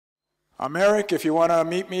I'm Erik. If you want to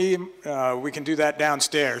meet me, we can do that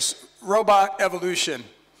downstairs. Robot evolution.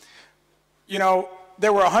 You know,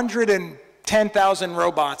 there were 110,000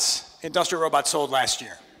 robots, industrial robots sold last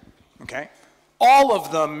year, okay? All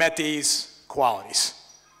of them met these qualities.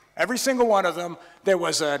 Every single one of them, there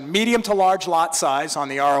was a medium to large lot size on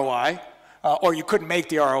the ROI, or you couldn't make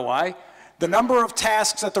the ROI. The number of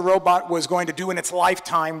tasks that the robot was going to do in its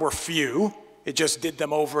lifetime were few. It just did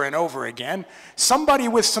them over and over again. Somebody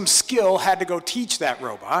with some skill had to go teach that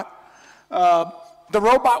robot. The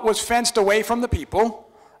robot was fenced away from the people,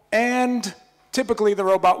 and typically the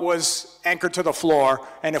robot was anchored to the floor,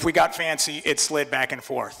 and if we got fancy, it slid back and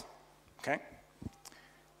forth, okay?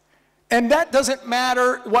 And that doesn't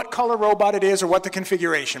matter what color robot it is or what the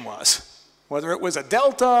configuration was. Whether it was a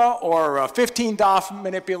Delta or a 15 DOF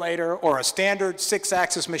manipulator or a standard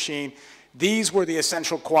 6-axis machine, these were the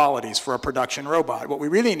essential qualities for a production robot. What we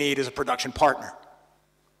really need is a production partner,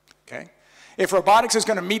 okay? If robotics is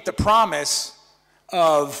going to meet the promise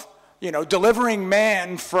of, you know, delivering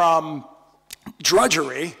man from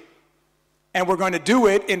drudgery, and we're going to do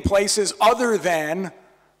it in places other than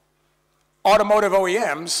automotive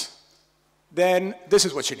OEMs, then this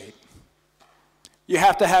is what you need. You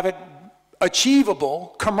have to have it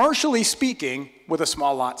achievable, commercially speaking, with a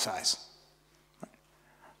small lot size.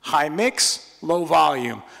 High mix, low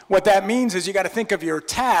volume. What that means is you got to think of your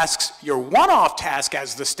tasks, your one-off task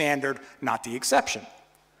as the standard, not the exception.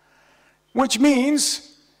 Which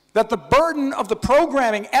means that the burden of the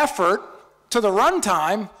programming effort to the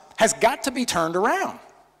runtime has got to be turned around.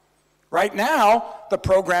 Right now, the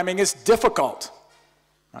programming is difficult.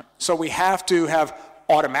 So we have to have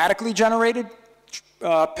automatically generated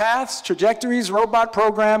paths, trajectories, robot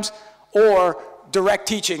programs, or direct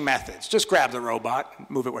teaching methods. Just grab the robot,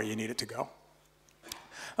 move it where you need it to go.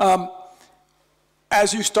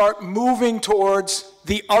 As you start moving towards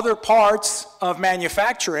the other parts of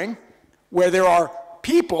manufacturing, where there are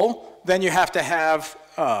people, then you have to have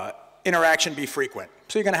interaction be frequent.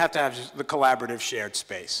 So you're going to have the collaborative shared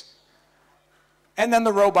space. And then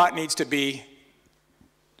the robot needs to be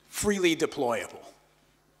freely deployable,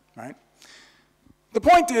 right? The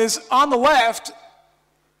point is, on the left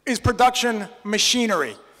is production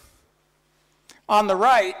machinery. On the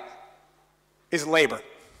right is labor.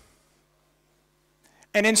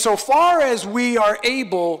 And insofar as we are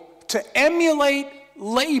able to emulate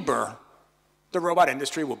labor, the robot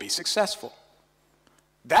industry will be successful.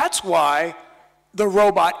 That's why the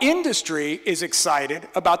robot industry is excited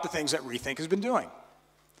about the things that Rethink has been doing.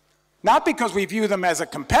 Not because we view them as a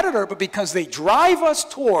competitor, but because they drive us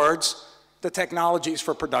towards the technologies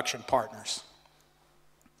for production partners.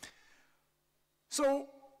 So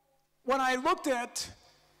when I looked at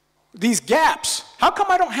these gaps, how come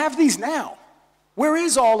I don't have these now? Where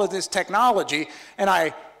is all of this technology? And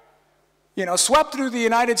I, you know, swept through the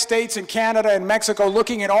United States and Canada and Mexico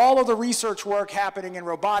looking at all of the research work happening in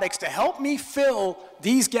robotics to help me fill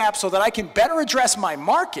these gaps so that I can better address my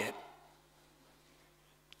market.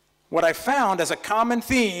 What I found as a common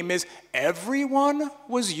theme is everyone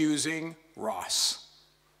was using ROS,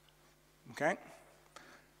 okay?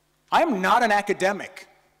 I'm not an academic.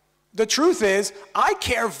 The truth is, I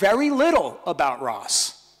care very little about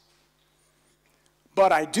ROS.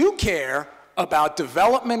 But I do care about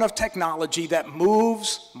development of technology that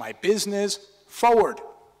moves my business forward.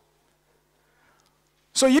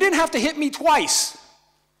 So you didn't have to hit me twice.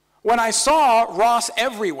 When I saw ROS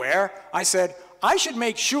everywhere, I said, I should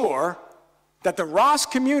make sure that the ROS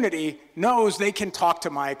community knows they can talk to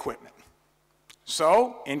my equipment.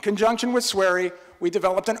 So, in conjunction with Swery, we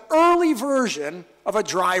developed an early version of a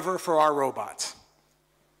driver for our robots.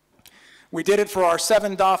 We did it for our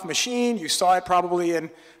 7 DOF machine. You saw it probably in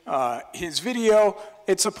his video.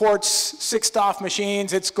 It supports 6 DOF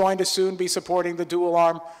machines. It's going to soon be supporting the dual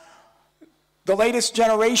arm. The latest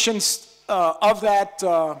generations of that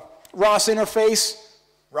ROS interface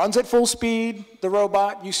runs at full speed, the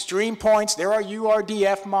robot. You stream points. There are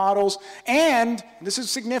URDF models. And, this is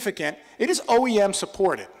significant, it is OEM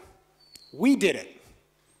supported. We did it,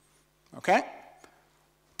 okay?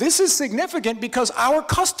 This is significant because our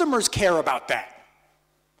customers care about that.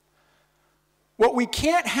 What we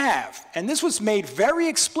can't have, and this was made very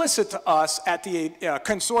explicit to us at the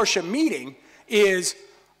consortium meeting, is,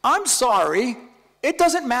 I'm sorry, it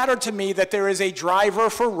doesn't matter to me that there is a driver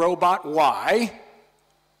for robot Y.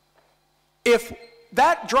 If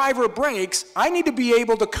that driver breaks, I need to be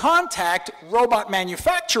able to contact robot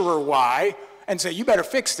manufacturer Y and say, you better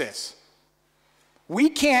fix this. We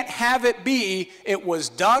can't have it be, it was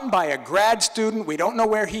done by a grad student, we don't know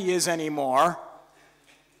where he is anymore,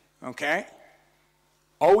 okay?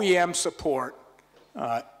 OEM support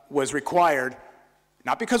was required,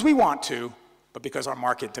 not because we want to, but because our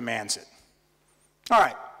market demands it. All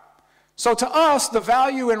right, so to us, the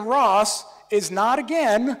value in ROS is not,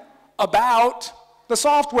 again, about the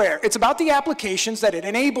software. It's about the applications that it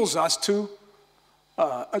enables us to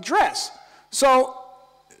address. So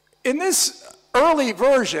in this early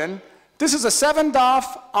version, this is a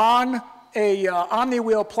 7-DOF on a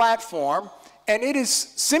OmniWheel platform, and it is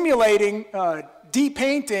simulating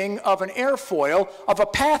depainting of an airfoil of a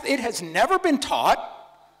path it has never been taught,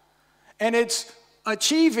 and it's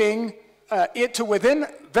achieving it to within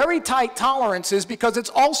very tight tolerances because it's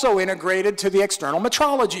also integrated to the external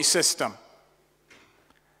metrology system.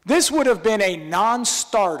 This would have been a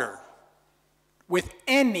non-starter with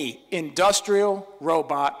any industrial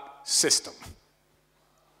robot system.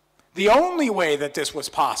 The only way that this was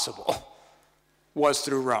possible was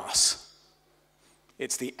through ROS.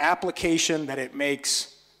 It's the application that it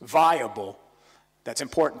makes viable that's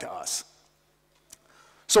important to us.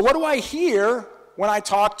 So what do I hear when I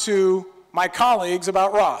talk to my colleagues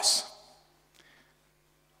about ROS?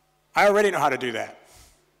 I already know how to do that,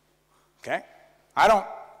 okay? I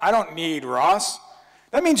don't need ROS.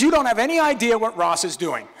 That means you don't have any idea what ROS is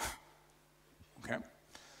doing, okay?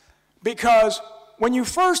 Because when you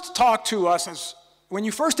first talk to us, when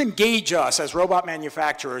you first engage us as robot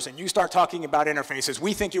manufacturers and you start talking about interfaces,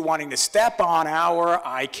 we think you're wanting to step on our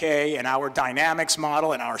IK and our dynamics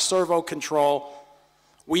model and our servo control.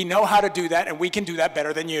 We know how to do that, and we can do that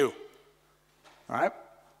better than you, all right?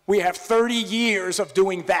 We have 30 years of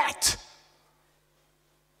doing that.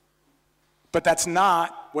 But that's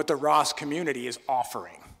not what the ROS community is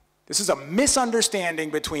offering. This is a misunderstanding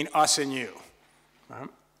between us and you. Right?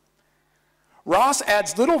 ROS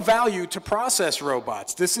adds little value to process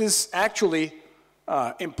robots. This is actually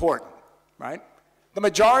important, right? The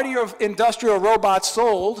majority of industrial robots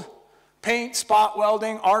sold, paint, spot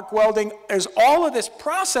welding, arc welding, there's all of this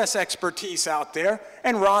process expertise out there,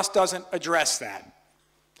 and ROS doesn't address that.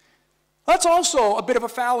 That's also a bit of a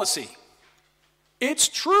fallacy. It's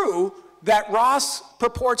true that ROS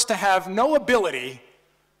purports to have no ability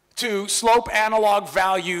to slope analog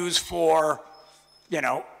values for,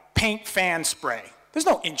 paint fan spray. There's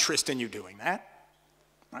no interest in you doing that,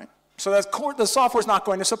 right? So the software's not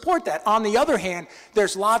going to support that. On the other hand,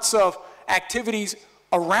 there's lots of activities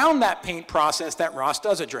around that paint process that ROS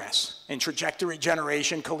does address in trajectory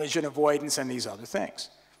generation, collision avoidance, and these other things.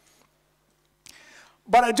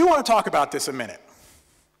 But I do want to talk about this a minute.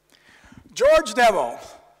 George Devil,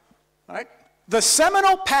 right? The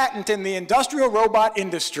seminal patent in the industrial robot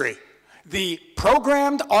industry, the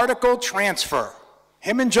programmed article transfer,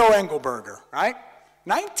 him and Joe Engelberger, right?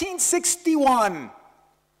 1961.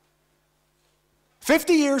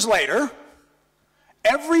 50 years later,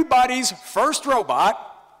 everybody's first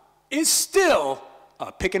robot is still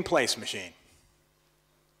a pick-and-place machine,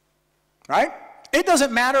 right? It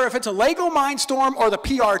doesn't matter if it's a Lego Mindstorm or the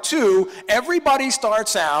PR2, everybody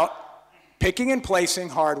starts out picking and placing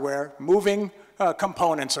hardware, moving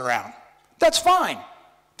components around. That's fine.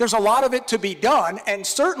 There's a lot of it to be done, and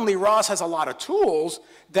certainly ROS has a lot of tools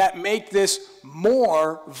that make this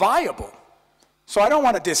more viable. So I don't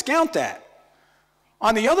want to discount that.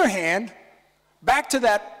 On the other hand, back to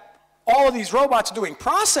that, all of these robots doing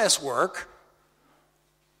process work,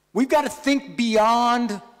 we've got to think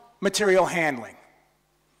beyond material handling.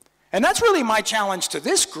 And that's really my challenge to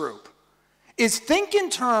this group, is think in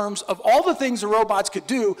terms of all the things the robots could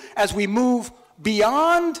do as we move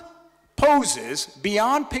beyond poses,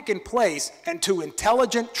 beyond pick and place, and to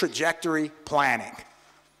intelligent trajectory planning.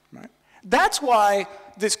 Right? That's why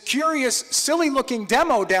this curious, silly-looking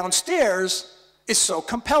demo downstairs is so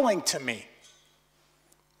compelling to me.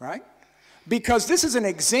 Right? Because this is an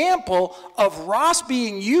example of ROS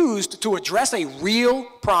being used to address a real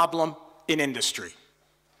problem in industry.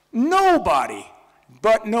 Nobody,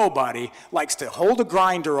 but nobody, likes to hold a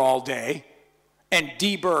grinder all day and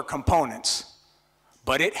deburr components.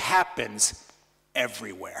 But it happens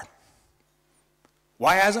everywhere.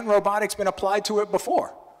 Why hasn't robotics been applied to it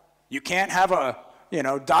before? You can't have a,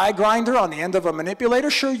 die grinder on the end of a manipulator?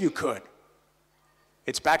 Sure you could.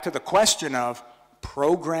 It's back to the question of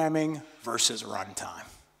programming versus runtime,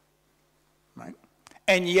 right?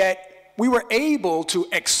 And yet, we were able to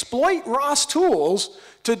exploit ROS tools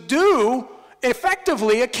to do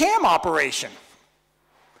effectively a CAM operation.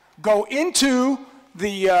 Go into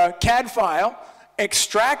the CAD file,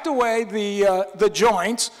 extract away the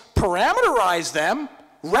joints, parameterize them,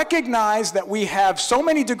 recognize that we have so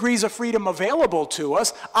many degrees of freedom available to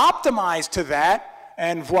us, optimize to that,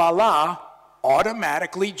 and voila,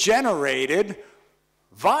 automatically generated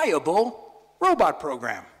viable robot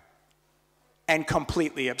program. and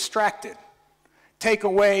completely abstracted. Take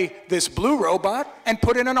away this blue robot and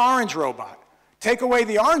put in an orange robot. Take away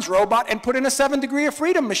the orange robot and put in a 7 degree of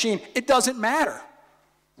freedom machine. It doesn't matter.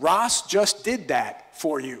 ROS just did that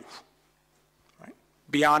for you. Right?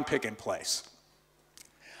 Beyond pick and place.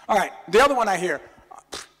 All right, the other one I hear,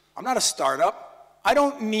 I'm not a startup. I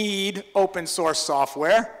don't need open source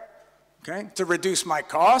software, okay, to reduce my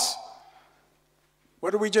costs.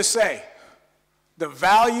 What did we just say? The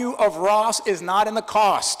value of ROS is not in the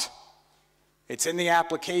cost. It's in the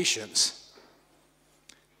applications.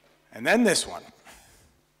 And then this one.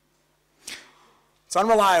 It's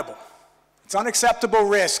unreliable. It's unacceptable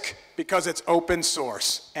risk because it's open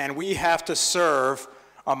source. And we have to serve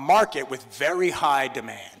a market with very high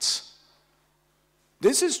demands.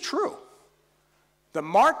 This is true. The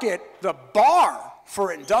market, the bar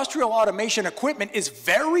for industrial automation equipment is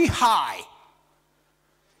very high.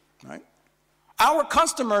 Right? Our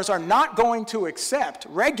customers are not going to accept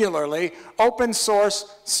regularly open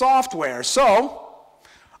source software. So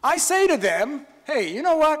I say to them, hey, you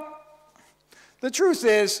know what? The truth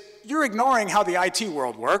is, you're ignoring how the IT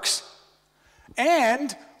world works.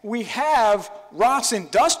 And we have ROS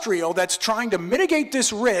Industrial that's trying to mitigate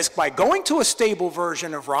this risk by going to a stable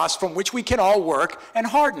version of ROS from which we can all work and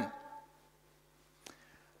harden.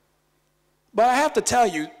 But I have to tell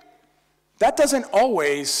you, that doesn't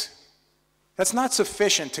always, that's not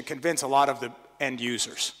sufficient to convince a lot of the end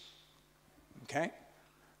users, okay?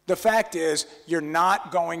 The fact is, you're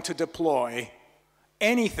not going to deploy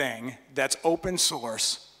anything that's open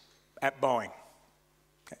source at Boeing.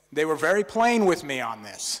 Okay? They were very plain with me on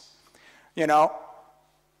this, you know,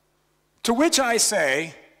 to which I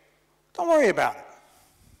say, don't worry about it,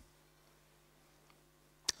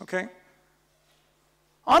 okay?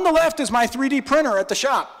 On the left is my 3D printer at the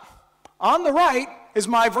shop. On the right is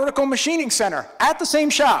my vertical machining center at the same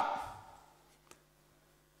shop.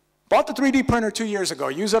 Bought the 3D printer 2 years ago,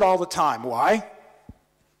 use it all the time. Why?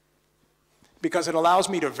 Because it allows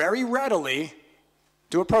me to very readily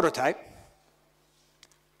do a prototype,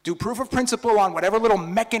 do proof of principle on whatever little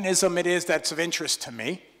mechanism it is that's of interest to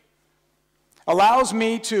me, allows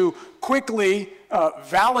me to quickly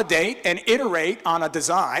validate and iterate on a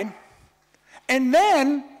design, and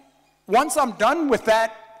then once I'm done with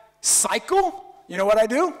that cycle, you know what I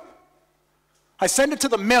do? I send it to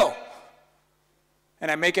the mill,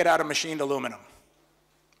 and I make it out of machined aluminum,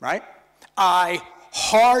 right? I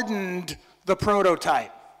hardened the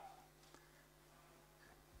prototype.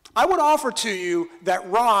 I would offer to you that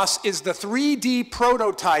ROS is the 3D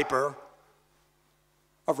prototyper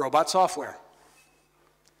of robot software.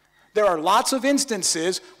 There are lots of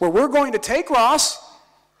instances where we're going to take ROS,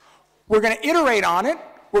 we're going to iterate on it,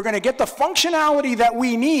 we're going to get the functionality that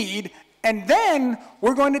we need, and then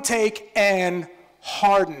we're going to take and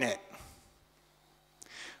harden it.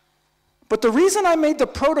 But the reason I made the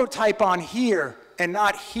prototype on here and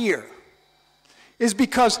not here is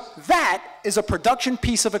because that is a production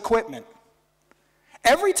piece of equipment.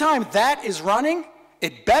 Every time that is running,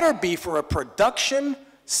 it better be for a production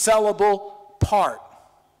sellable part.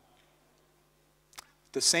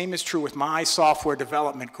 The same is true with my software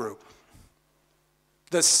development group.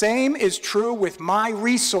 The same is true with my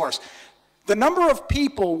resource. The number of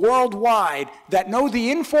people worldwide that know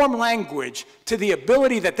the informed language to the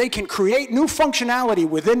ability that they can create new functionality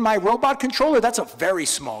within my robot controller, that's a very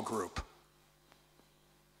small group.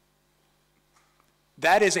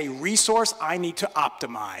 That is a resource I need to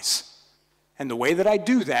optimize. And the way that I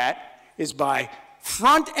do that is by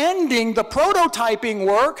front-ending the prototyping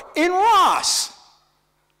work in ROS.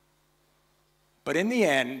 But in the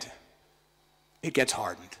end, it gets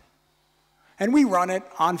hardened. And we run it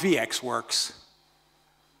on VxWorks.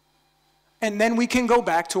 And then we can go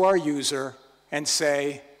back to our user and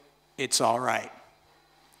say, it's all right.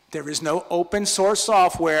 There is no open source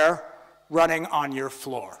software running on your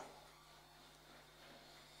floor.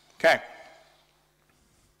 Okay.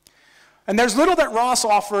 And there's little that ROS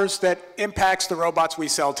offers that impacts the robots we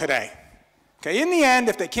sell today. Okay, in the end,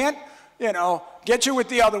 if they can't, you know, get you with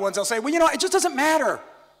the other ones, they'll say, well, you know, it just doesn't matter.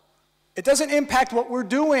 It doesn't impact what we're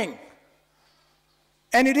doing.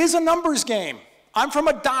 And it is a numbers game. I'm from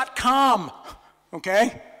a .com,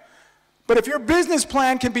 okay? But if your business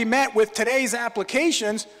plan can be met with today's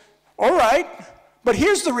applications, all right. But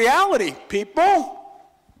here's the reality, people.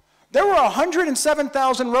 There were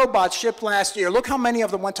 107,000 robots shipped last year. Look how many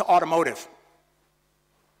of them went to automotive.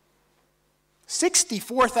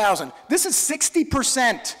 64,000. This is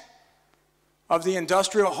 60% of the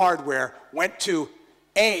industrial hardware went to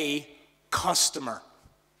a customer.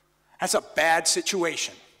 That's a bad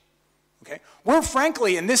situation. Okay? We're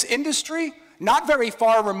frankly, in this industry, not very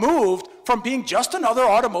far removed from being just another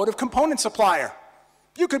automotive component supplier.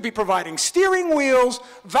 You could be providing steering wheels,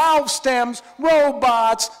 valve stems,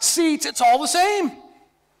 robots, seats, it's all the same.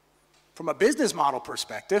 From a business model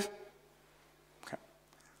perspective, okay,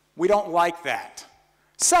 we don't like that.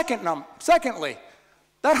 Secondly,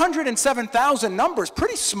 that 107,000 number is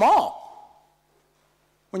pretty small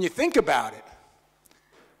when you think about it.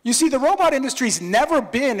 You see, the robot industry's never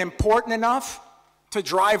been important enough to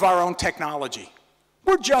drive our own technology.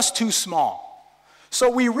 We're just too small. So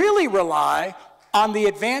we really rely on the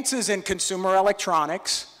advances in consumer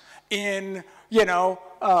electronics, in,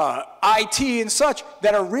 IT and such,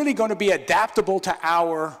 that are really going to be adaptable to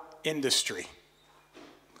our industry.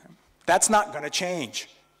 That's not going to change,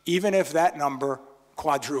 even if that number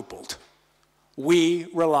quadrupled. We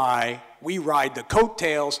ride the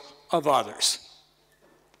coattails of others.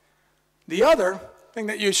 The other thing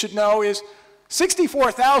that you should know is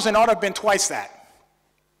 64,000 ought to have been twice that.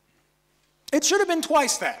 It should have been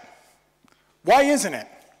twice that. Why isn't it?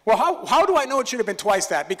 Well, how do I know it should have been twice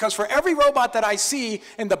that? Because for every robot that I see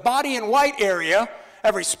in the body and white area,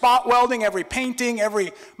 every spot welding, every painting,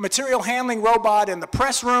 every material handling robot in the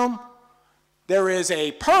press room, there is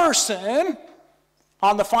a person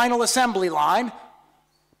on the final assembly line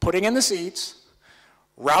putting in the seats,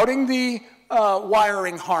 routing the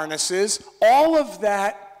wiring harnesses, all of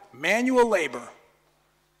that manual labor,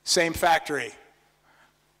 same factory,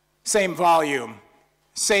 same volume,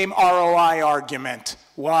 same ROI argument.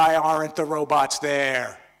 Why aren't the robots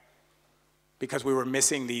there? Because we were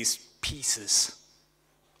missing these pieces,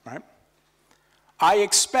 right? I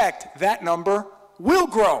expect that number will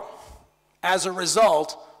grow as a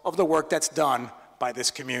result of the work that's done by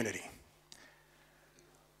this community.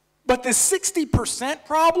 But the 60%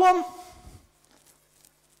 problem,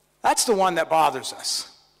 that's the one that bothers us.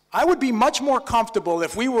 I would be much more comfortable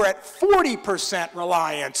if we were at 40%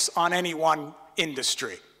 reliance on any one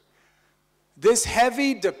industry. This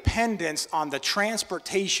heavy dependence on the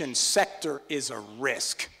transportation sector is a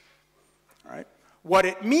risk. All right? What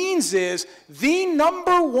it means is the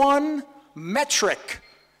number one metric,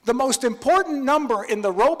 the most important number in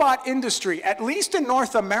the robot industry, at least in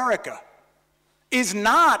North America, is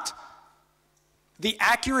not the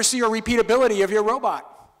accuracy or repeatability of your robot.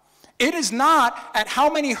 It is not at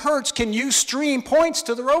how many hertz can you stream points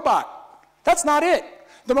to the robot. That's not it.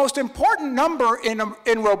 The most important number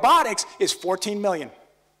in robotics is 14 million.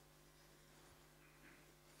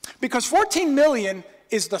 Because 14 million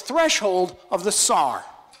is the threshold of the SAR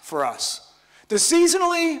for us, the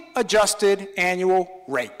seasonally adjusted annual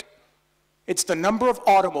rate. It's the number of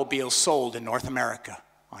automobiles sold in North America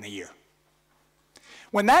on a year.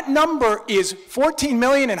 When that number is 14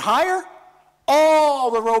 million and higher,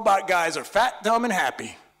 all the robot guys are fat, dumb, and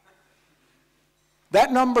happy.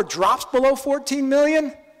 That number drops below 14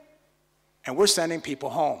 million, and we're sending people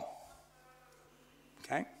home.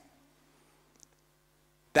 Okay?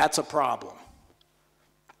 That's a problem.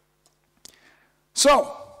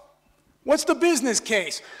 So, what's the business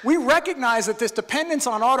case? We recognize that this dependence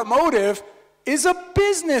on automotive is a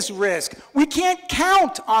business risk. We can't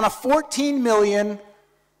count on a 14 million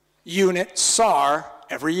unit SAR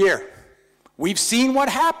every year. We've seen what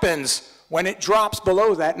happens when it drops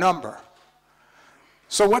below that number.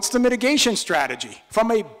 So what's the mitigation strategy?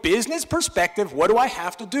 From a business perspective, what do I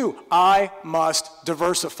have to do? I must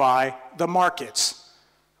diversify the markets.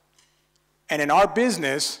 And in our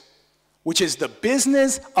business, which is the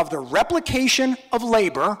business of the replication of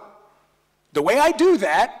labor, the way I do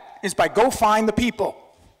that is by go find the people.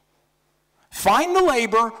 Find the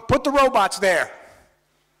labor, put the robots there.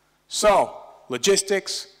 So,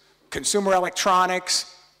 logistics, consumer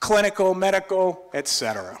electronics, clinical, medical,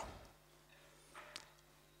 etc.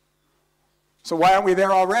 So why aren't we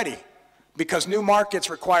there already? Because new markets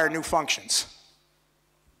require new functions.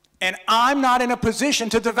 And I'm not in a position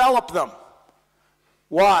to develop them.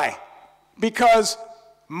 Why? Because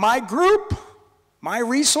my group, my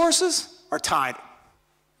resources are tied.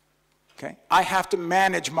 Okay? I have to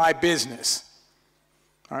manage my business.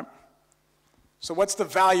 All right? So what's the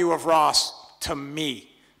value of ROS to me?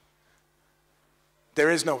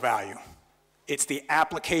 There is no value. It's the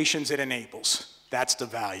applications it enables. That's the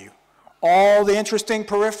value. All the interesting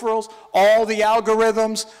peripherals, all the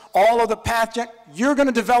algorithms, all of the path gen, you're going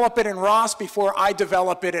to develop it in ROS before I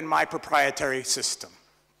develop it in my proprietary system.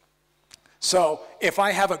 So if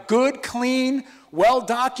I have a good, clean,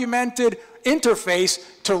 well-documented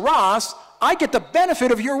interface to ROS, I get the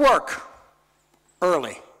benefit of your work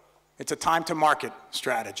early. It's a time-to-market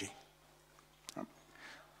strategy.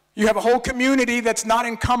 You have a whole community that's not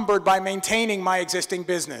encumbered by maintaining my existing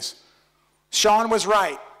business. Sean was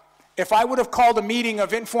right. If I would have called a meeting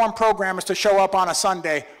of informed programmers to show up on a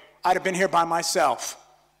Sunday, I'd have been here by myself.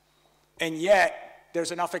 And yet,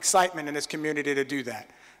 there's enough excitement in this community to do that.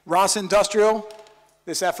 ROS Industrial,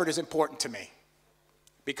 this effort is important to me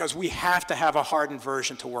because we have to have a hardened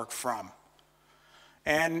version to work from.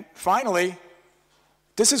 And finally,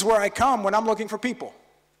 this is where I come when I'm looking for people.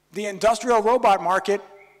 The industrial robot market,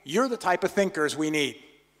 you're the type of thinkers we need.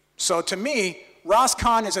 So to me,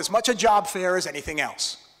 RosCon is as much a job fair as anything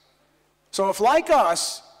else. So if, like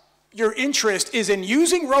us, your interest is in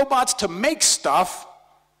using robots to make stuff,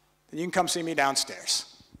 then you can come see me downstairs.